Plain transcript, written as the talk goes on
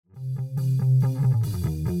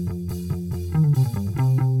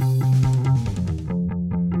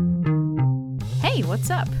what's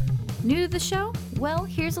up? New to the show? Well,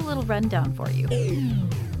 here's a little rundown for you.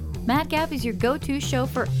 Mad Gab is your go-to show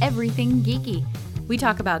for everything geeky. We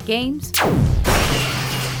talk about games,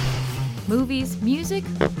 movies, music,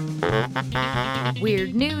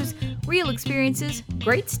 weird news, real experiences,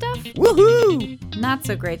 great stuff, Woohoo! not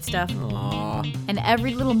so great stuff, Aww. and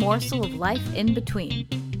every little morsel of life in between.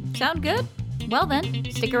 Sound good? Well then,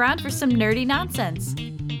 stick around for some nerdy nonsense.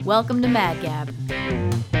 Welcome to Mad Gab.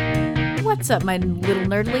 What's up, my little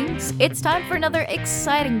nerdlings? It's time for another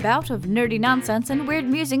exciting bout of nerdy nonsense and weird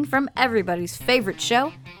musing from everybody's favorite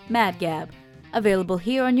show, Mad Gab. Available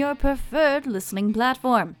here on your preferred listening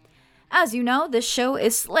platform. As you know, this show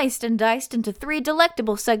is sliced and diced into 3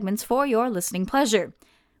 delectable segments for your listening pleasure,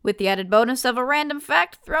 with the added bonus of a random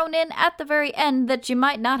fact thrown in at the very end that you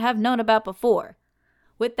might not have known about before.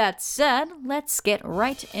 With that said, let's get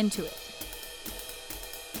right into it.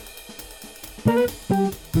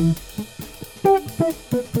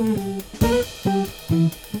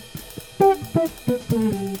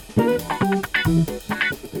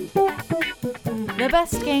 The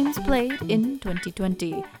best games played in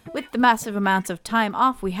 2020. With the massive amounts of time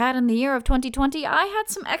off we had in the year of 2020, I had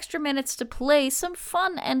some extra minutes to play some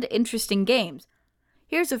fun and interesting games.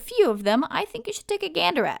 Here's a few of them I think you should take a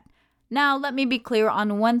gander at. Now, let me be clear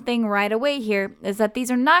on one thing right away here, is that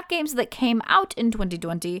these are not games that came out in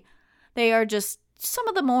 2020. They are just some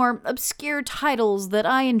of the more obscure titles that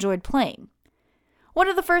I enjoyed playing. One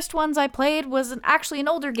of the first ones I played was actually an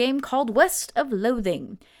older game called West of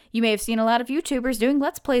Loathing. You may have seen a lot of YouTubers doing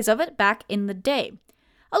Let's Plays of it back in the day.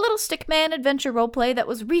 A little stickman adventure roleplay that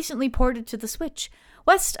was recently ported to the Switch.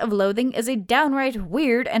 West of Loathing is a downright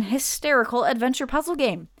weird and hysterical adventure puzzle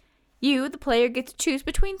game. You, the player, get to choose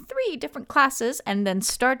between 3 different classes and then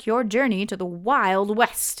start your journey to the Wild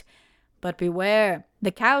West. But beware,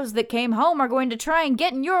 the cows that came home are going to try and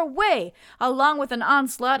get in your way, along with an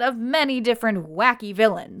onslaught of many different wacky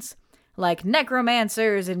villains, like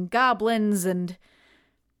necromancers and goblins and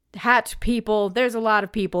hat people. There's a lot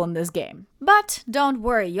of people in this game. But don't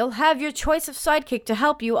worry, you'll have your choice of sidekick to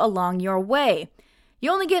help you along your way.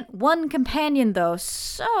 You only get 1 companion though,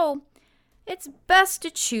 so it's best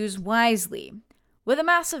to choose wisely. With a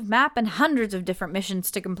massive map and hundreds of different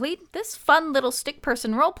missions to complete, this fun little stick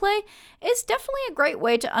person roleplay is definitely a great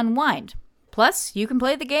way to unwind. Plus, you can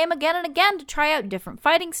play the game again and again to try out different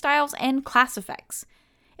fighting styles and class effects.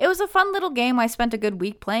 It was a fun little game I spent a good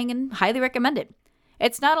week playing and highly recommend it.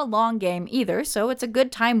 It's not a long game either, so it's a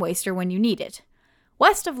good time waster when you need it.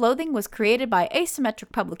 West of Loathing was created by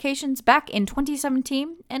Asymmetric Publications back in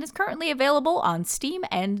 2017 and is currently available on Steam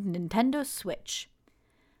and Nintendo Switch.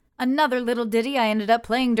 Another little ditty I ended up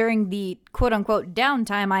playing during the quote-unquote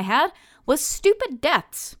downtime I had was Stupid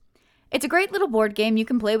Deaths. It's a great little board game you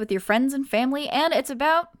can play with your friends and family, and it's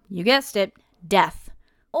about, you guessed it, death.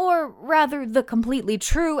 Or rather, the completely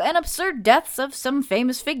true and absurd deaths of some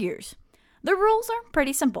famous figures. The rules are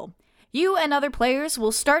pretty simple. You and other players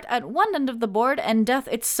will start at one end of the board and death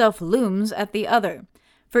itself looms at the other.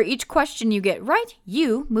 For each question you get right,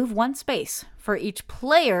 you move 1 space. For each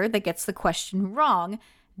player that gets the question wrong,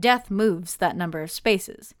 death moves that number of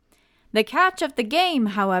spaces. The catch of the game,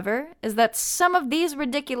 however, is that some of these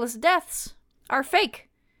ridiculous deaths are fake,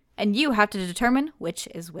 and you have to determine which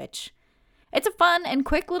is which. It's a fun and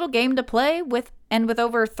quick little game to play with, and with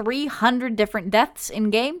over 300 different deaths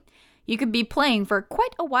in-game, you could be playing for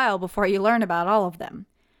quite a while before you learn about all of them.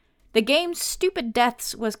 The game Stupid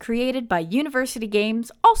Deaths was created by University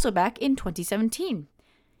Games also back in 2017.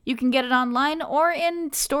 You can get it online or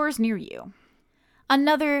in stores near you.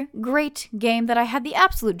 Another great game that I had the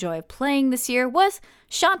absolute joy of playing this year was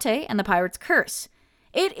Shantae and the Pirate's Curse.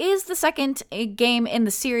 It is the second game in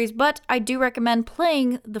the series, but I do recommend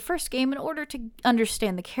playing the first game in order to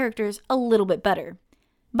understand the characters a little bit better.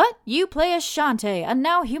 But you play as Shantae, a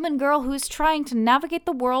now human girl who is trying to navigate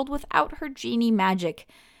the world without her genie magic.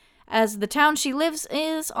 As the town she lives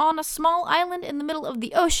is on a small island in the middle of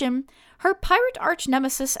the ocean, her pirate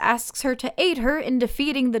arch-nemesis asks her to aid her in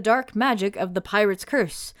defeating the dark magic of the Pirate's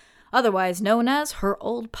Curse, otherwise known as her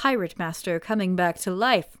old pirate master coming back to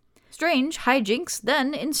life. Strange hijinks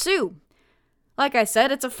then ensue. Like I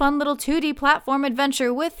said, it's a fun little 2D platform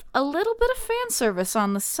adventure with a little bit of fan service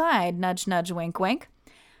on the side, nudge nudge wink wink.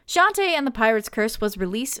 Shantae and the Pirate's Curse was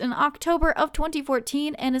released in October of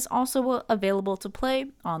 2014 and is also available to play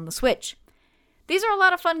on the Switch. These are a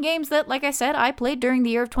lot of fun games that, like I said, I played during the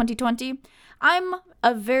year of 2020. I'm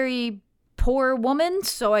a very poor woman,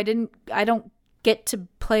 so I don't get to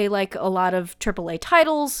play like a lot of AAA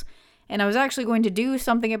titles, and I was actually going to do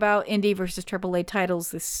something about indie versus AAA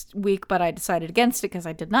titles this week, but I decided against it because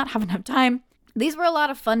I did not have enough time. These were a lot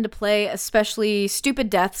of fun to play, especially Stupid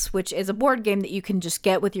Deaths, which is a board game that you can just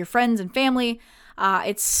get with your friends and family.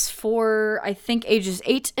 It's for, I think, ages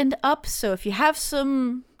 8 and up, so if you have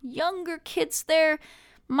some younger kids there,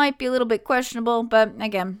 might be a little bit questionable, but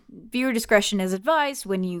again, viewer discretion is advised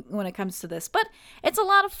when it comes to this. But it's a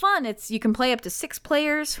lot of fun. You can play up to 6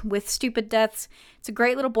 players with Stupid Deaths. It's a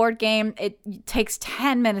great little board game. It takes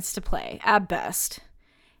 10 minutes to play, at best.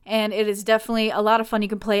 And it is definitely a lot of fun. You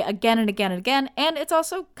can play again and again and again, and it's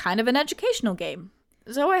also kind of an educational game.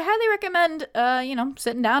 So I highly recommend,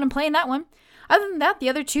 sitting down and playing that one. Other than that, the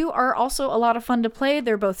other two are also a lot of fun to play.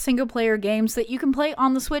 They're both single-player games that you can play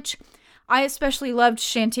on the Switch. I especially loved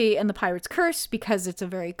Shantae and the Pirate's Curse because it's a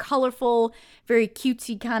very colorful, very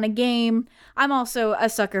cutesy kind of game. I'm also a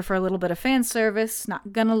sucker for a little bit of fan service,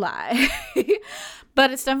 not gonna lie.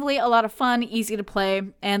 But it's definitely a lot of fun, easy to play,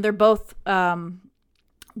 and they're both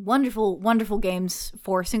wonderful, wonderful games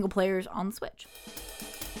for single players on the Switch.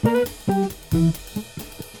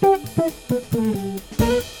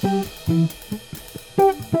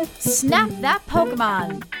 Snap that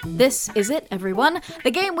Pokemon! This is it, everyone.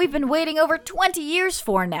 The game we've been waiting over 20 years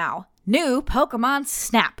for now. New Pokemon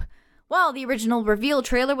Snap. While the original reveal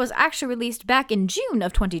trailer was actually released back in June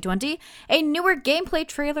of 2020, a newer gameplay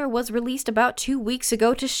trailer was released about 2 weeks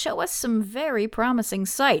ago to show us some very promising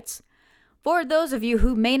sights. For those of you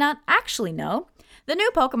who may not actually know, the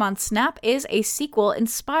new Pokemon Snap is a sequel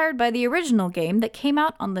inspired by the original game that came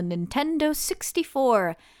out on the Nintendo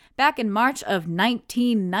 64 back in March of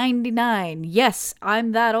 1999. Yes,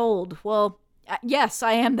 I'm that old. Well, yes,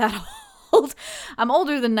 I am that old. I'm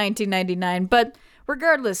older than 1999, but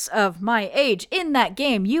regardless of my age, in that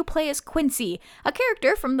game, you play as Quincy, a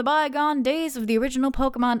character from the bygone days of the original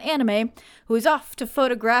Pokemon anime, who is off to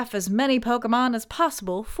photograph as many Pokemon as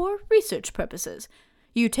possible for research purposes.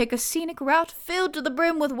 You take a scenic route filled to the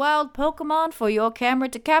brim with wild Pokemon for your camera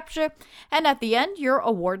to capture, and at the end, you're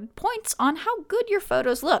awarded points on how good your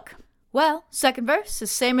photos look. Well, second verse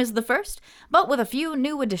is same as the first, but with a few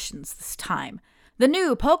new additions this time. The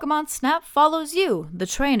new Pokemon Snap follows you, the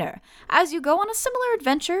trainer, as you go on a similar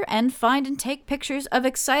adventure and find and take pictures of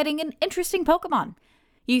exciting and interesting Pokemon.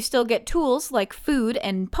 You still get tools like food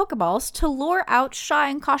and Pokeballs to lure out shy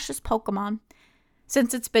and cautious Pokemon.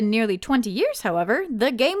 Since it's been nearly 20 years, however,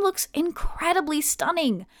 the game looks incredibly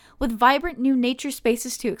stunning, with vibrant new nature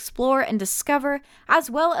spaces to explore and discover, as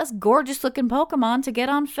well as gorgeous-looking Pokemon to get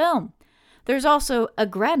on film. There's also a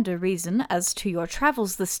grander reason as to your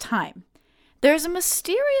travels this time. There's a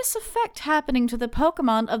mysterious effect happening to the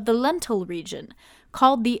Pokemon of the Lental region,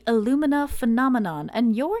 called the Illumina Phenomenon,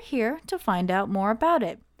 and you're here to find out more about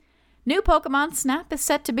it. New Pokemon Snap is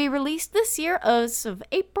set to be released this year as of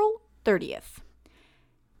April 30th.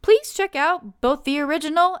 Please check out both the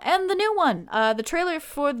original and the new one. The trailer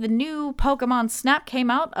for the new Pokemon Snap came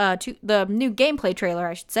out, the new gameplay trailer,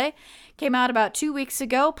 I should say, came out about 2 weeks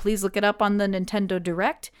ago. Please look it up on the Nintendo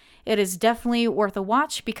Direct. It is definitely worth a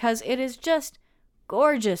watch because it is just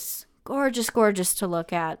gorgeous, gorgeous, gorgeous to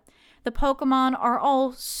look at. The Pokemon are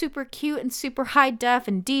all super cute and super high def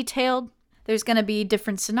and detailed. There's going to be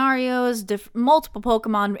different scenarios, multiple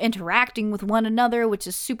Pokemon interacting with one another, which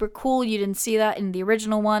is super cool. You didn't see that in the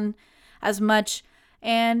original one as much.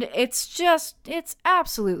 And it's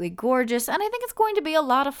absolutely gorgeous. And I think it's going to be a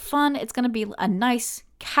lot of fun. It's going to be a nice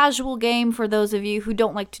casual game for those of you who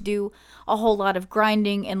don't like to do a whole lot of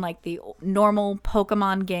grinding in like the normal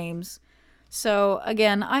Pokemon games. So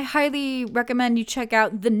again, I highly recommend you check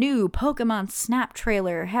out the new Pokemon Snap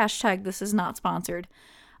trailer. # this is not sponsored.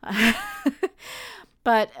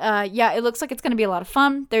 But yeah, it looks like it's going to be a lot of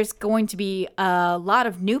fun. There's going to be a lot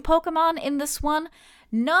of new Pokemon in this one.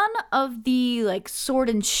 None of the like Sword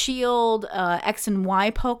and Shield X and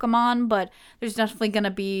Y Pokemon, but there's definitely going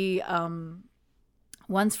to be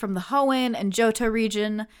ones from the Hoenn and Johto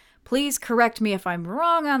region. Please correct me if I'm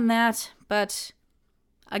wrong on that, but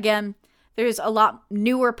again, there's a lot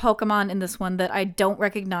newer Pokemon in this one that I don't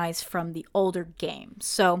recognize from the older games.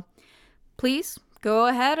 So please go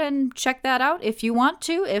ahead and check that out if you want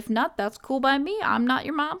to. If not, that's cool by me. I'm not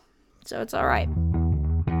your mom, so it's all right.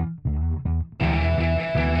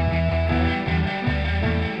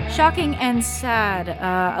 Shocking and sad.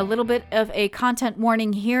 A little bit of a content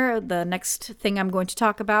warning here. The next thing I'm going to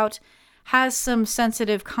talk about has some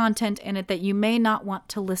sensitive content in it that you may not want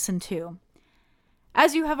to listen to.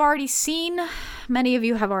 As you have already seen, many of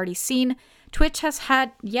you have already seen, Twitch has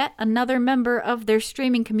had yet another member of their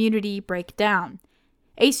streaming community break down.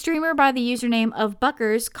 A streamer by the username of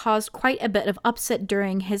Buckers caused quite a bit of upset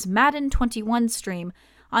during his Madden 21 stream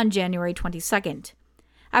on January 22nd.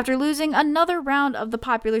 After losing another round of the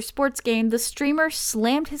popular sports game, the streamer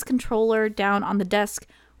slammed his controller down on the desk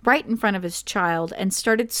right in front of his child and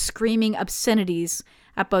started screaming obscenities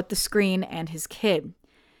at both the screen and his kid.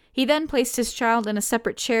 He then placed his child in a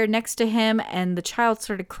separate chair next to him, and the child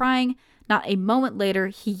started crying. Not a moment later,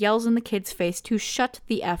 he yells in the kid's face to shut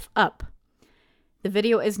the F up. The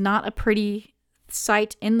video is not a pretty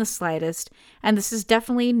sight in the slightest, and this is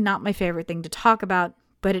definitely not my favorite thing to talk about,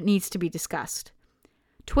 but it needs to be discussed.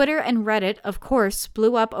 Twitter and Reddit, of course,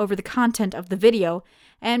 blew up over the content of the video,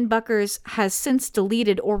 and Buckers has since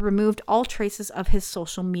deleted or removed all traces of his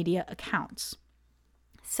social media accounts.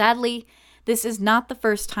 Sadly, this is not the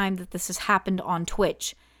first time that this has happened on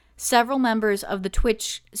Twitch. Several members of the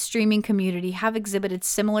Twitch streaming community have exhibited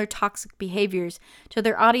similar toxic behaviors to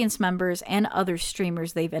their audience members and other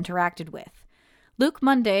streamers they've interacted with. Luke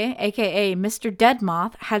Monday, aka Mr.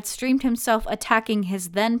 Deadmoth, had streamed himself attacking his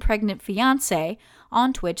then pregnant fiancée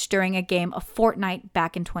on Twitch during a game of Fortnite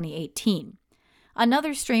back in 2018.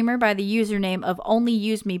 Another streamer by the username of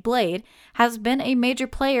OnlyUseMeBlade has been a major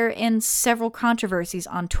player in several controversies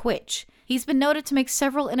on Twitch. He's been noted to make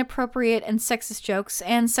several inappropriate and sexist jokes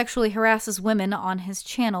and sexually harasses women on his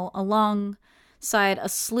channel alongside a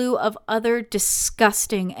slew of other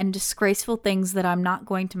disgusting and disgraceful things that I'm not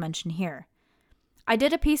going to mention here. I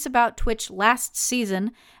did a piece about Twitch last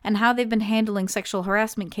season and how they've been handling sexual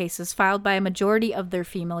harassment cases filed by a majority of their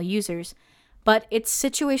female users. But it's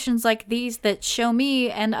situations like these that show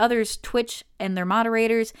me and others Twitch and their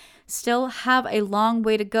moderators still have a long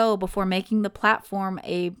way to go before making the platform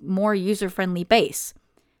a more user-friendly base.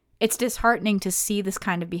 It's disheartening to see this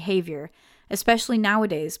kind of behavior, especially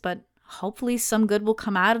nowadays, but hopefully some good will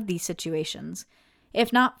come out of these situations.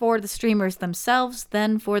 If not for the streamers themselves,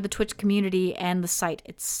 then for the Twitch community and the site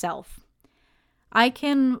itself. I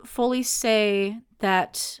can fully say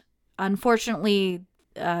that, unfortunately,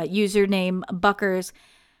 username Buckers,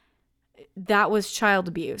 that was child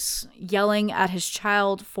abuse. Yelling at his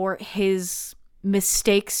child for his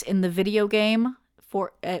mistakes in the video game,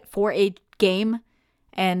 for a game,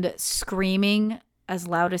 and screaming as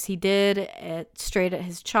loud as he did straight at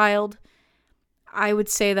his child. I would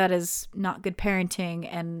say that is not good parenting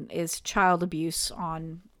and is child abuse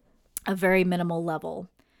on a very minimal level.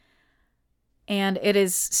 And it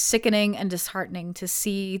is sickening and disheartening to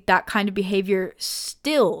see that kind of behavior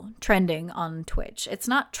still trending on Twitch. It's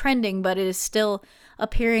not trending, but it is still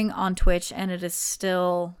appearing on Twitch, and it is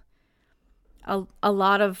still a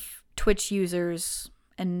lot of Twitch users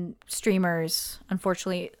and streamers,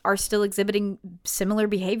 unfortunately, are still exhibiting similar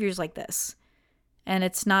behaviors like this. And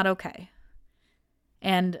it's not okay.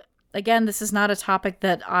 And again, this is not a topic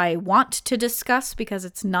that I want to discuss because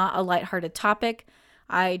it's not a lighthearted topic.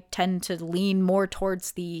 I tend to lean more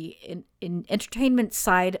towards the in entertainment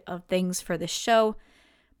side of things for this show,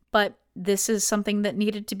 but this is something that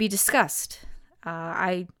needed to be discussed.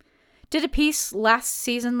 I did a piece last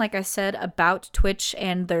season, like I said, about Twitch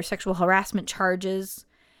and their sexual harassment charges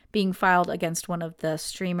being filed against one of the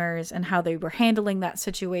streamers and how they were handling that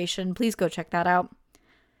situation. Please go check that out.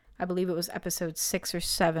 I believe it was episode 6 or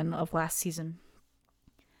 7 of last season.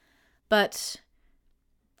 But,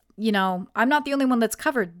 you know, I'm not the only one that's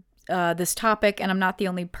covered this topic, and I'm not the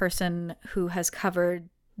only person who has covered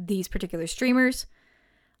these particular streamers.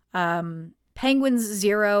 Penguins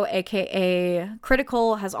Zero, aka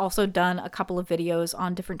Critical, has also done a couple of videos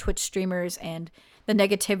on different Twitch streamers and the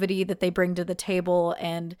negativity that they bring to the table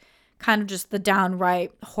and kind of just the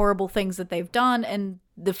downright horrible things that they've done, and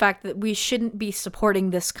the fact that we shouldn't be supporting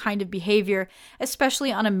this kind of behavior,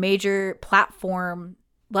 especially on a major platform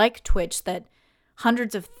like Twitch that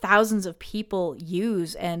hundreds of thousands of people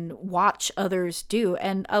use and watch others do.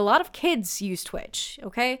 And a lot of kids use Twitch,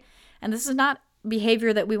 okay? And this is not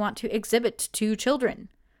behavior that we want to exhibit to children.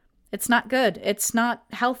 It's not good. It's not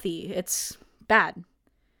healthy. It's bad.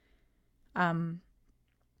 And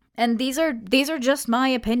these are just my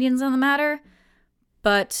opinions on the matter,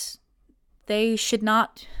 but we should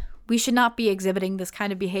not be exhibiting this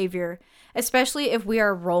kind of behavior, especially if we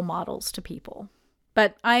are role models to people.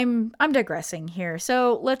 But I'm digressing here.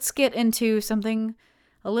 So let's get into something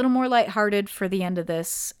a little more lighthearted for the end of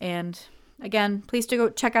this. And again, please do go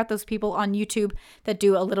check out those people on YouTube that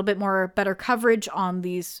do a little bit more better coverage on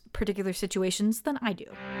these particular situations than I do.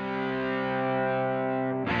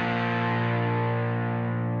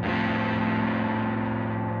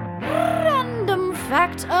 Random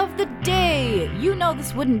fact of the day. You know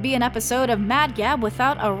this wouldn't be an episode of Mad Gab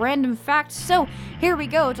without a random fact, so here we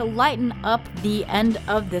go to lighten up the end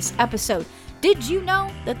of this episode. Did you know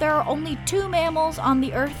that there are only 2 mammals on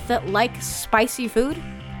the earth that like spicy food?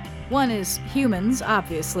 One is humans,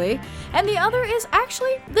 obviously, and the other is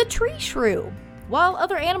actually the tree shrew. While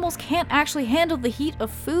other animals can't actually handle the heat of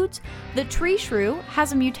foods, the tree shrew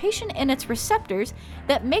has a mutation in its receptors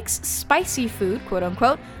that makes spicy food, quote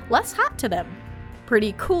unquote, less hot to them.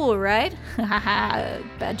 Pretty cool, right? Haha,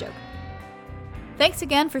 bad joke. Thanks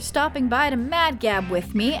again for stopping by to Mad Gab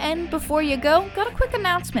with me, and before you go, got a quick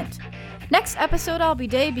announcement. Next episode, I'll be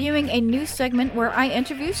debuting a new segment where I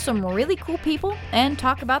interview some really cool people and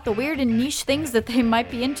talk about the weird and niche things that they might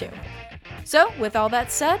be into. So, with all that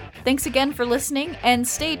said, thanks again for listening, and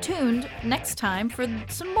stay tuned next time for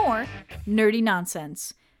some more nerdy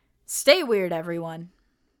nonsense. Stay weird, everyone.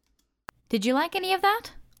 Did you like any of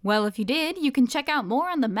that? Well, if you did, you can check out more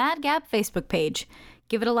on the Mad Gab Facebook page.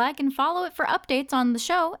 Give it a like and follow it for updates on the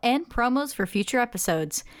show and promos for future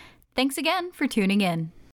episodes. Thanks again for tuning in.